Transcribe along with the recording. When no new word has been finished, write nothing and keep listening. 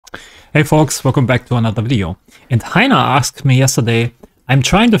Hey folks, welcome back to another video. And Heiner asked me yesterday, I'm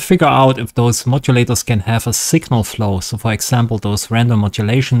trying to figure out if those modulators can have a signal flow. So for example, those random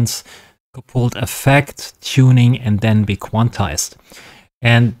modulations, coupled effect, tuning, and then be quantized.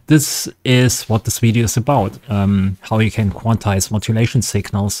 And this is what this video is about, how you can quantize modulation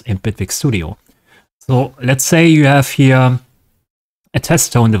signals in Bitwig Studio. So let's say you have here a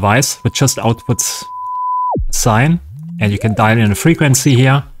test tone device which just outputs a sine, and you can dial in a frequency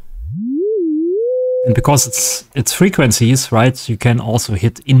here. And because it's frequencies, right, you can also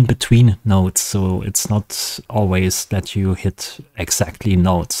hit in between notes. So it's not always that you hit exactly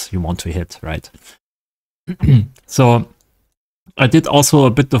notes you want to hit, right? So I did also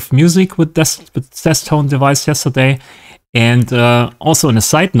a bit of music with this test tone device yesterday. And also on a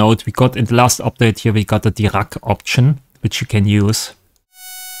side note, we got in the last update here, we got the Dirac option, which you can use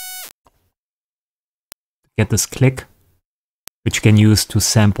to get this click, which you can use to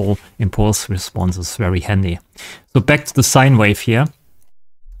sample impulse responses. Very handy. So back to the sine wave here.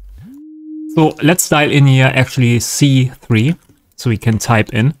 So let's dial in here actually C3, so we can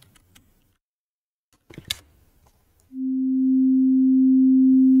type in.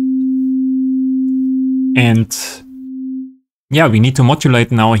 And yeah, we need to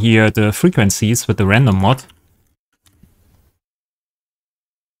modulate now here the frequencies with the random mod.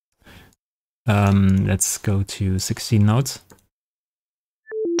 Let's go to 16 notes.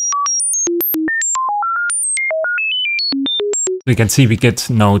 We can see we get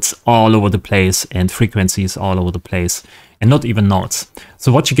notes all over the place and frequencies all over the place, and not even notes.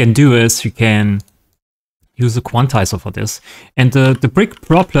 So what you can do is you can use a quantizer for this. And the big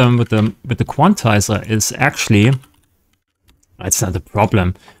problem with the quantizer is actually, it's not a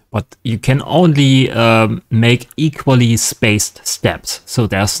problem, but you can only make equally spaced steps. So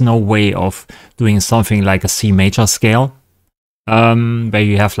there's no way of doing something like a C major scale, where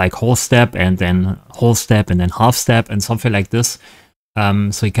you have like whole step and then whole step and then half step and something like this.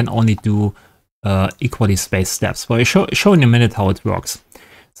 So you can only do equally spaced steps. But I'll show in a minute how it works.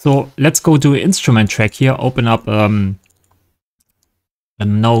 So let's go to instrument track here, open up a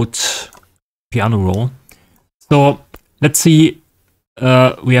note piano roll. So let's see,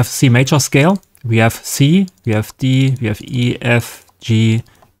 we have C major scale, we have C, we have D, we have E, F, G,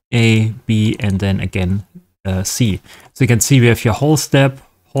 A, B, and then again C. So you can see we have here whole step,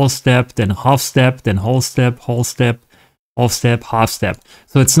 then half step, then whole step, whole step, half step, half step.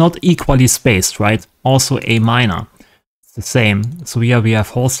 So it's not equally spaced, right? Also A minor, it's the same. So here we have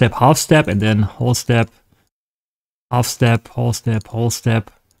whole step, half step, and then whole step, half step, whole step, whole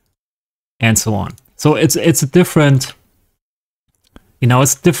step, and so on. So it's a different, you know,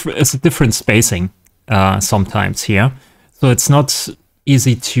 it's a different spacing sometimes here. So it's not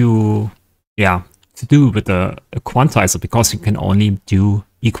easy to, yeah, to do with a quantizer, because you can only do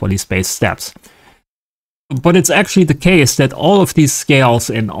equally spaced steps. But it's actually the case that all of these scales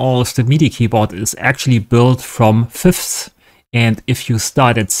and all of the MIDI keyboard is actually built from fifths. And if you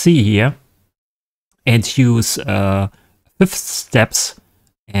start at C here and use fifth steps,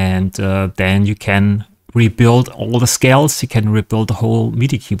 and then you can rebuild all the scales, you can rebuild the whole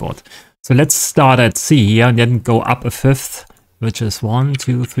MIDI keyboard. So let's start at C here and then go up a fifth, which is 1,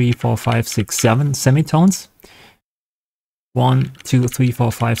 2, 3, 4, 5, 6, 7 semitones. 1, 2, 3,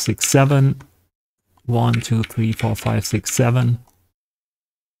 4, 5, 6, 7. 1, 2, 3, 4, 5, 6, 7.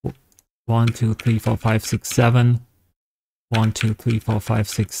 1, 2, 3, 4, 5, 6, 7. 1, 2, 3, 4, 5,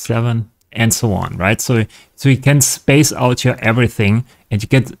 6, 7, and so on, right? So you can space out here everything, and you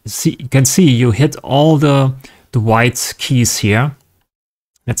can see you hit all the white keys here.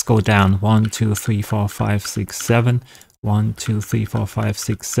 Let's go down 1, 2, 3, 4, 5, 6, 7. 1, 2, 3, 4, 5,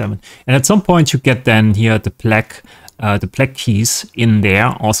 6, 7. And at some point you get then here the black keys in there,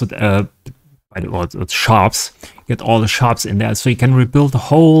 also the sharps. You get all the sharps in there, so you can rebuild the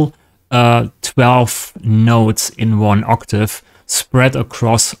whole 12 notes in one octave, spread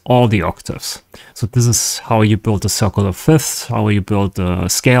across all the octaves. So this is how you build a circle of fifths, how you build the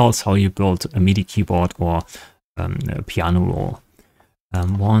scales, how you build a MIDI keyboard or a piano roll.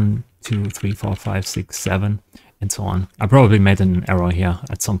 1, 2, 3, 4, 5, 6, 7, and so on. I probably made an error here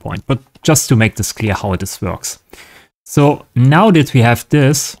at some point, but just to make this clear how this works. So now that we have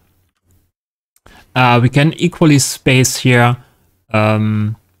this, we can equally space here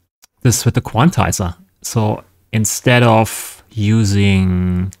this with the quantizer. So instead of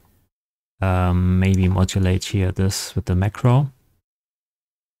using maybe modulate here this with the macro,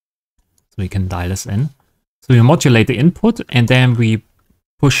 so we can dial this in. So we modulate the input, and then we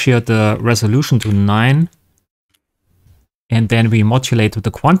push here the resolution to 9, and then we modulate with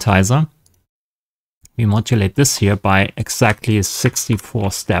the quantizer. We modulate this here by exactly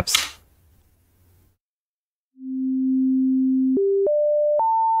 64 steps.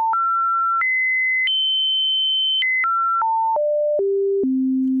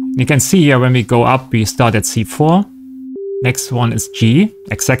 You can see here when we go up, we start at C4. Next one is G,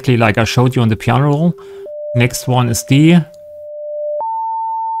 exactly like I showed you on the piano roll. Next one is D,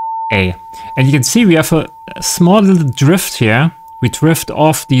 A. And you can see we have a small little drift here. We drift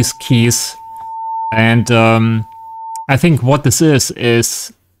off these keys. And I think what this is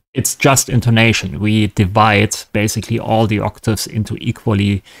it's just intonation. We divide basically all the octaves into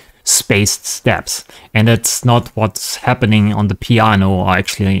equally spaced steps. And that's not what's happening on the piano, or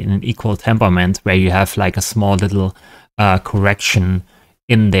actually in an equal temperament, where you have like a small little correction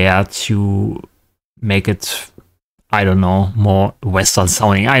in there to make it, I don't know, more Western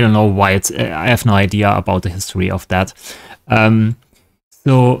sounding. I don't know why it's, I have no idea about the history of that.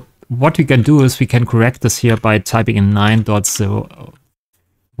 So what we can do is we can correct this here by typing in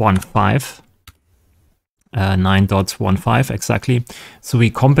 9.015. 9.15 exactly. So we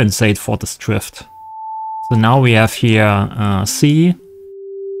compensate for this drift. So now we have here C,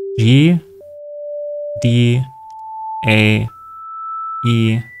 G, D, A,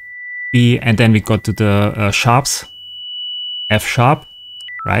 E, B, and then we got to the sharps, F sharp,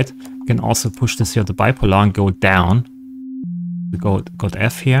 right? We can also push this here to bipolar and go down. We got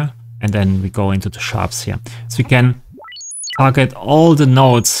F here, and then we go into the sharps here. So we can target all the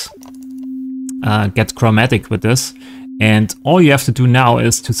notes, get chromatic with this, and all you have to do now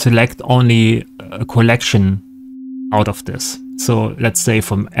is to select only a collection out of this. So let's say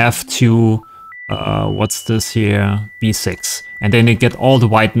from F to what's this here, B6, and then you get all the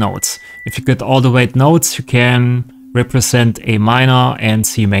white notes. If you get all the white notes, you can represent A minor and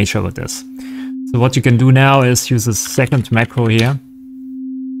C major with this. So what you can do now is use a second macro here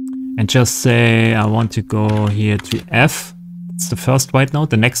and just say I want to go here to F. It's the first white note.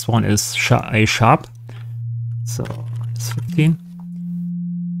 The next one is A sharp, so it's 15,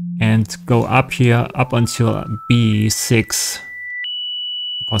 and go up here up until B6,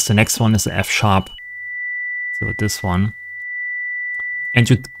 because the next one is F sharp, so this one. And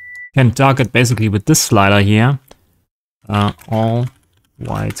you can target basically with this slider here all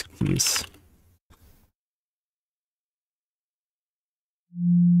white keys.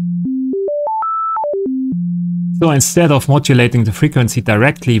 So instead of modulating the frequency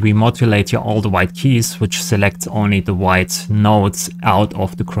directly, we modulate here all the white keys, which select only the white notes out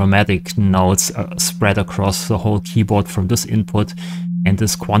of the chromatic notes spread across the whole keyboard from this input and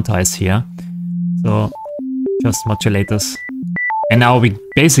this quantize here. So just modulate this. And now we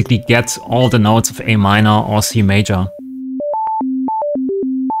basically get all the notes of A minor or C major.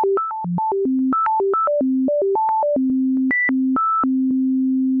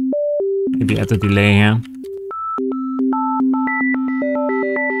 Maybe add a delay here.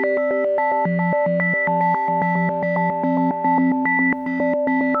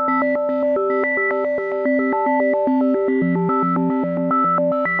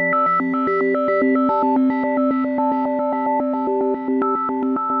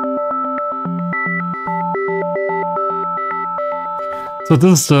 So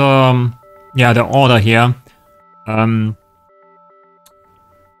this is the order here.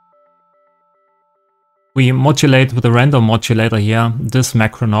 We modulate with a random modulator here, this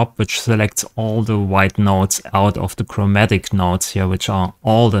macro knob, which selects all the white notes out of the chromatic notes here, which are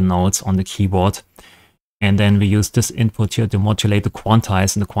all the notes on the keyboard. And then we use this input here to modulate the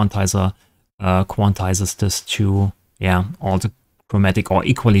quantize, and the quantizer quantizes this to all the chromatic or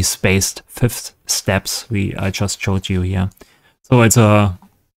equally spaced fifth steps I just showed you here. So it's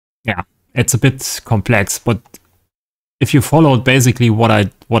it's a bit complex, but if you followed basically what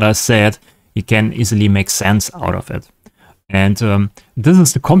I said, you can easily make sense out of it. And this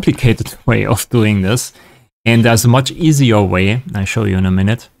is the complicated way of doing this. And there's a much easier way. I'll show you in a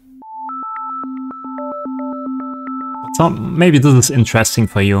minute. So maybe this is interesting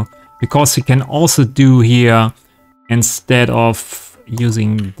for you, because you can also do here, instead of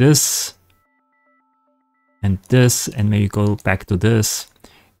using this and this, and maybe go back to this,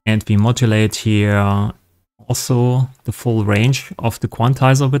 and we modulate here also the full range of the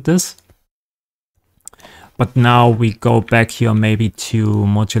quantizer with this. But now we go back here maybe to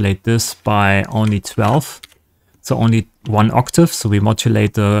modulate this by only 12. So only 1 octave. So we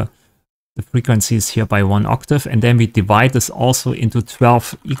modulate the frequencies here by 1 octave. And then we divide this also into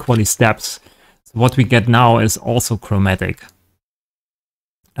 12 equally steps. So what we get now is also chromatic,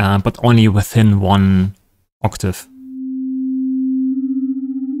 but only within 1 octave.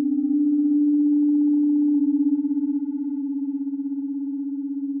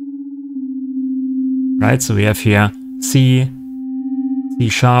 Right, so we have here C, C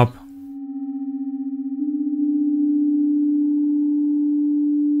sharp,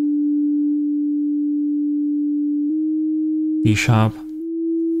 D sharp,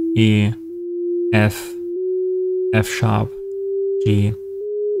 E, F, F sharp, G.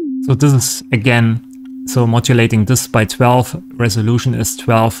 So this is again, so modulating this by 12, resolution is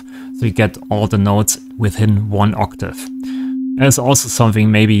 12, so you get all the notes within 1 octave. There's also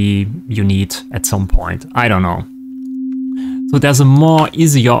something maybe you need at some point, I don't know. So there's a more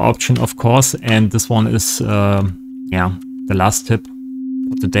easier option, of course, and this one is, yeah, the last tip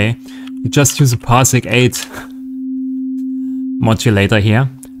for today. You just use a Parsec 8 modulator here,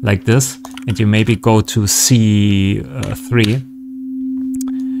 like this, and you maybe go to C3.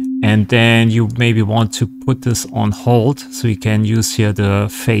 And then you maybe want to put this on hold, so you can use here the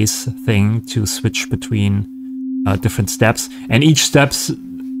phase thing to switch between different steps. And each step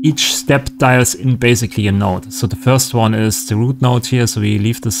dials in basically a note. So the first one is the root note here, so we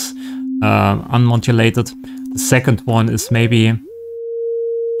leave this unmodulated. The second one is maybe,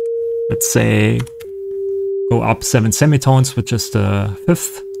 let's say, go up 7 semitones, which is the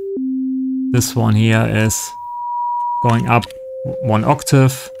 5th. This one here is going up 1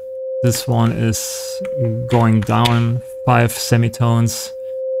 octave. This one is going down 5 semitones.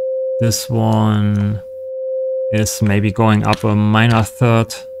 This one is maybe going up a minor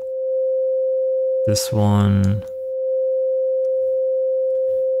third. This one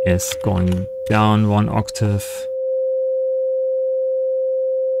is going down 1 octave.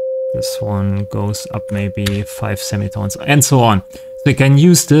 This one goes up maybe 5 semitones, and so on. So you can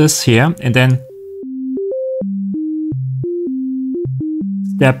use this here and then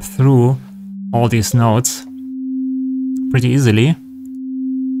step through all these notes pretty easily.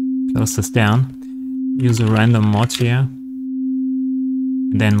 Close this down. Use a random mod here.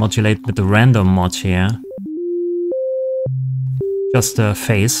 And then modulate with the random mod here. Just a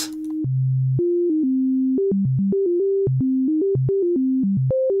phase.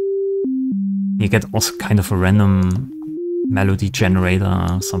 You get also kind of a random melody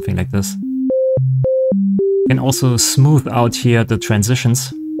generator, something like this. You can also smooth out here the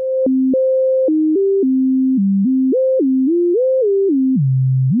transitions.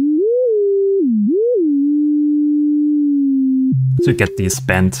 So you get these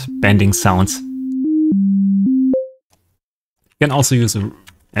bending sounds. You can also use a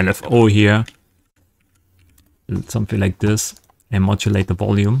LFO here, something like this, and modulate the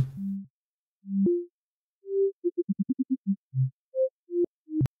volume.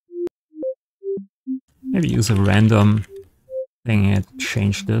 Maybe use a random thing and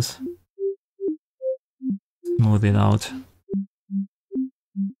change this. Smooth it out.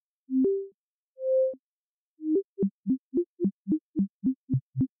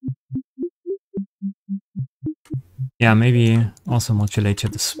 Yeah, maybe also modulate here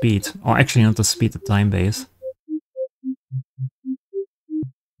the speed. Or actually not the speed, the time base.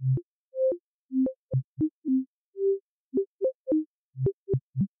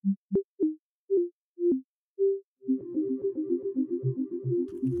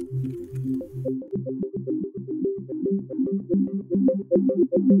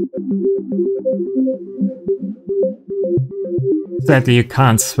 Sadly, you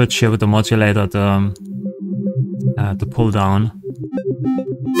can't switch here with the modulator, the pull down.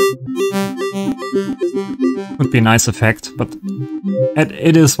 Would be a nice effect, but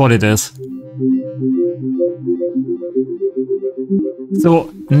it is what it is.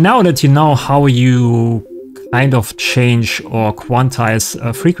 So now that you know how you kind of change or quantize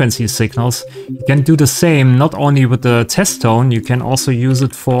frequency signals, you can do the same not only with the test tone, you can also use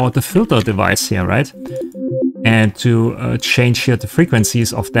it for the filter device here, right? And to change here the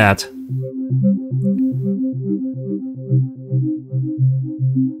frequencies of that.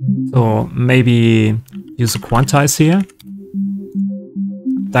 So maybe use a quantize here.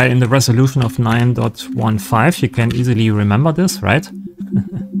 Dial in the resolution of 9.15. You can easily remember this, right?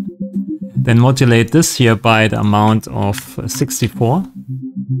 Then modulate this here by the amount of 64.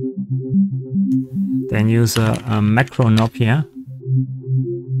 Then use a macro knob here.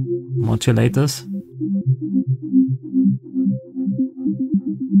 Modulate this.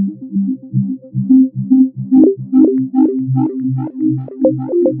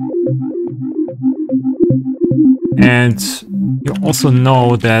 And you also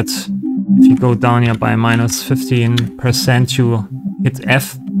know that if you go down here by minus 15%, you hit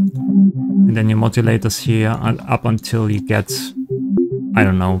F. And then you modulate this here up until you get, I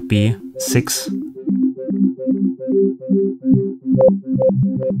don't know, B6.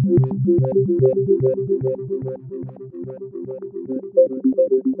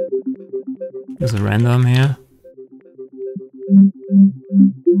 There's a random here.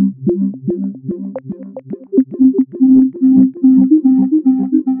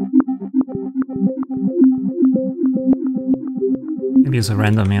 use a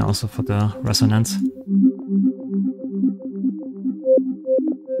random here also for the resonance.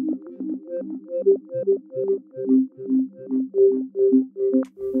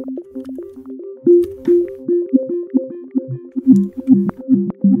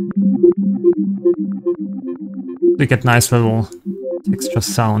 You get nice little texture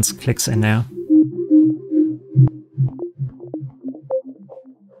sounds, clicks in there.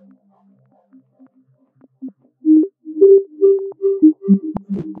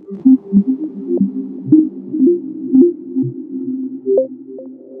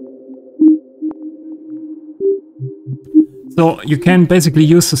 So you can basically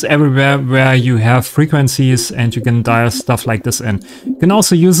use this everywhere where you have frequencies and you can dial stuff like this in. You can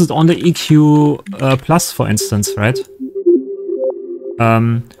also use it on the EQ plus, for instance, right?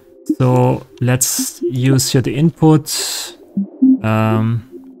 So let's use here the input.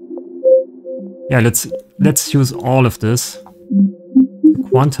 Yeah, let's use all of this, the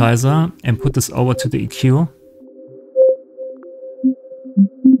quantizer, and put this over to the EQ.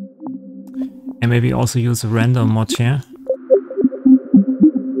 And maybe also use a random mod here.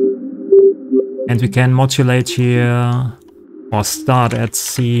 And we can modulate here, or start at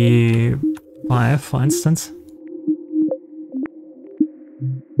C5, for instance.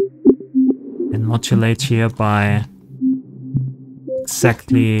 And modulate here by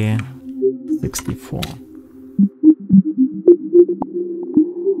exactly 64.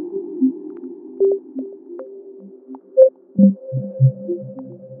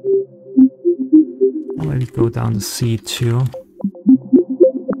 I'll maybe go down to C2.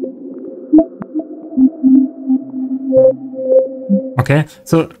 Okay,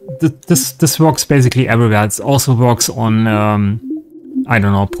 so this works basically everywhere. It also works on, I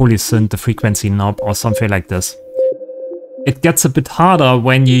don't know, polysynth, the frequency knob, or something like this. It gets a bit harder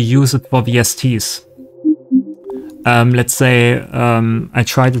when you use it for VSTs. Let's say I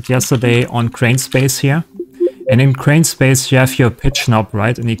tried it yesterday on Crane Space here. And in Crane Space you have your pitch knob,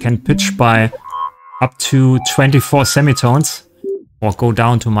 right? And you can pitch by up to 24 semitones, or go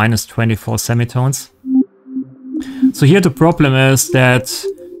down to minus 24 semitones. So here the problem is that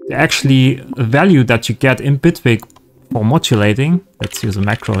the actually value that you get in Bitwig for modulating, let's use a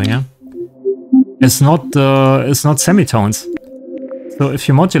macro here, is not semitones. So if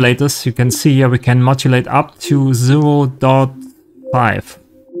you modulate this, you can see here we can modulate up to 0.5.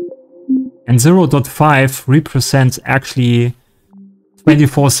 And 0.5 represents actually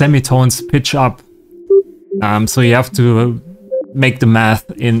 24 semitones pitch up. So you have to make the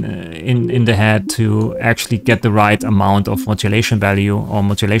math in the head to actually get the right amount of modulation value or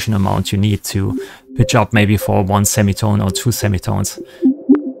modulation amount you need to pitch up maybe for 1 semitone or 2 semitones.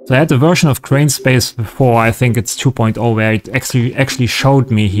 So I had a version of Crane Space before, I think it's 2.0, where it actually showed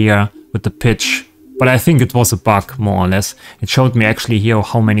me here with the pitch, but I think it was a bug more or less. It showed me actually here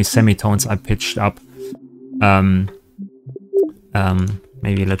how many semitones I pitched up.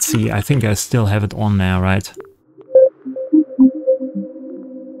 Maybe let's see, I think I still have it on there, right?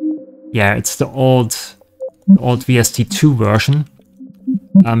 Yeah, it's the old VST2 version.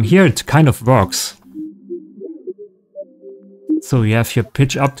 Here it kind of works. So you have your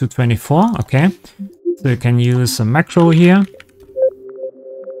pitch up to 24, okay. So you can use a macro here.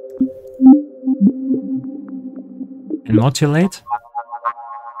 And modulate.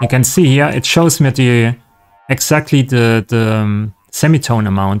 You can see here, it shows me exactly the semitone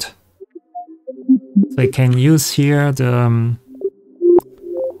amount. So you can use here the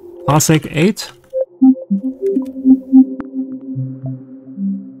Parsec 8.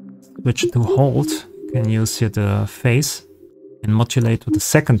 Switch to hold. You can use here the phase and modulate with the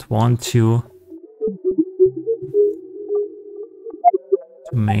second one to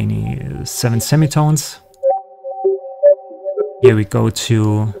many 7 semitones. Here we go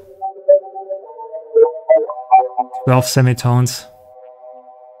to 12 semitones.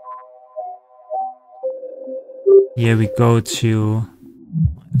 Here we go to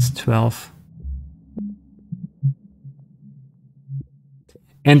 12.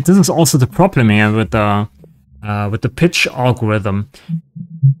 And this is also the problem here with the pitch algorithm.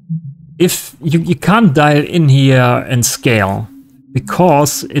 If you can't dial in here and scale,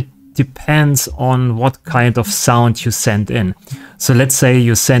 because it depends on what kind of sound you send in. So let's say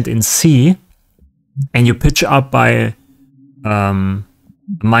you send in C and you pitch up by a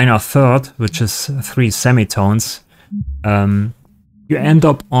minor third, which is 3 semitones. You end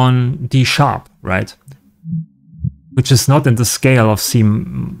up on D sharp, right? Which is not in the scale of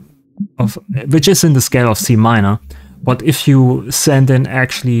which is in the scale of C minor. But if you send in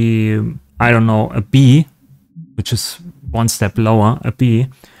actually, I don't know, a B, which is 1 step lower, a B,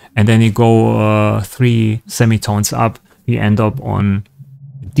 and then you go 3 semitones up, you end up on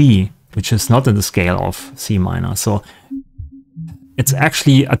D, which is not in the scale of C minor. So it's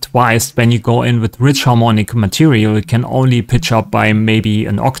actually advised when you go in with rich harmonic material, you can only pitch up by maybe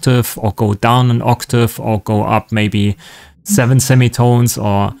an octave, or go down an octave, or go up maybe 7 semitones,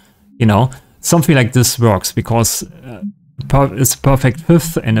 or, you know, something like this works, because it's a perfect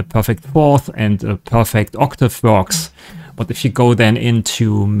fifth and a perfect fourth and a perfect octave works. But if you go then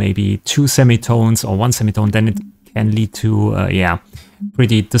into maybe 2 semitones or 1 semitone, then it can lead to, yeah,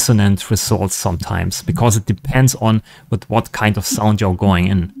 pretty dissonant results sometimes, because it depends on with what kind of sound you're going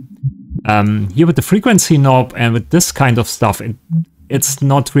in. Here with the frequency knob and with this kind of stuff, it's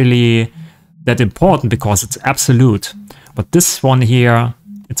not really that important because it's absolute. But this one here,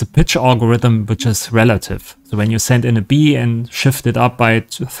 it's a pitch algorithm which is relative. So when you send in a B and shift it up by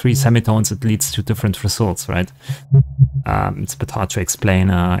 3 semitones, it leads to different results, right? It's a bit hard to explain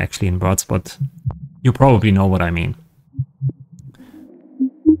actually in words, but you probably know what I mean.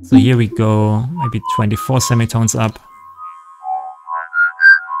 So here we go, maybe 24 semitones up.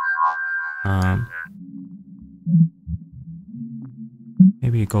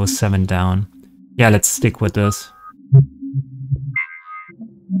 Maybe it goes 7 down. Yeah, let's stick with this.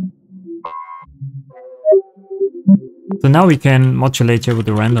 So now we can modulate here with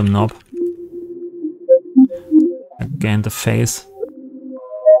the random knob. Again, the phase.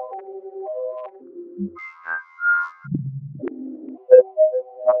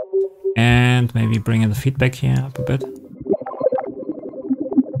 And maybe bring in the feedback here up a bit.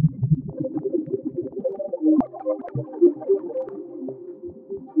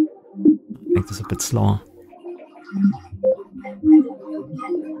 Make this a bit slower.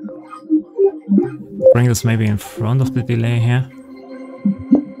 Bring this maybe in front of the delay here.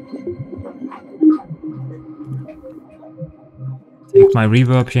 Take my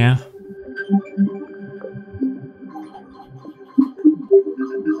reverb here.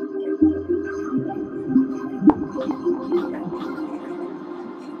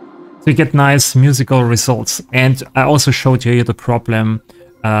 So you get nice musical results. And I also showed you the problem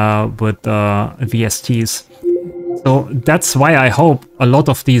with VSTs. So that's why I hope a lot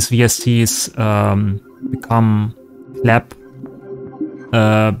of these VSTs become clap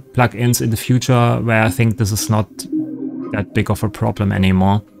plugins in the future, where I think this is not that big of a problem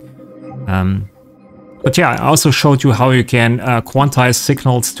anymore. But yeah, I also showed you how you can quantize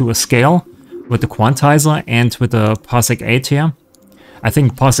signals to a scale with the quantizer and with the Parsec 8 here. I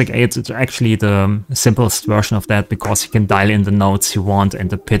think Parsec 8 is actually the simplest version of that, because you can dial in the notes you want and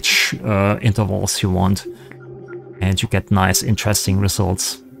the pitch intervals you want. And you get nice, interesting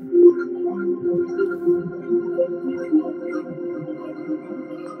results.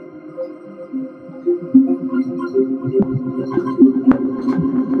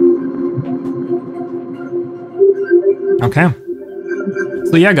 Okay.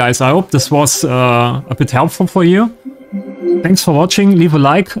 So yeah, guys, I hope this was a bit helpful for you. Thanks for watching. Leave a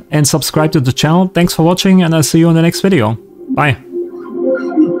like and subscribe to the channel. Thanks for watching, and I'll see you in the next video. Bye.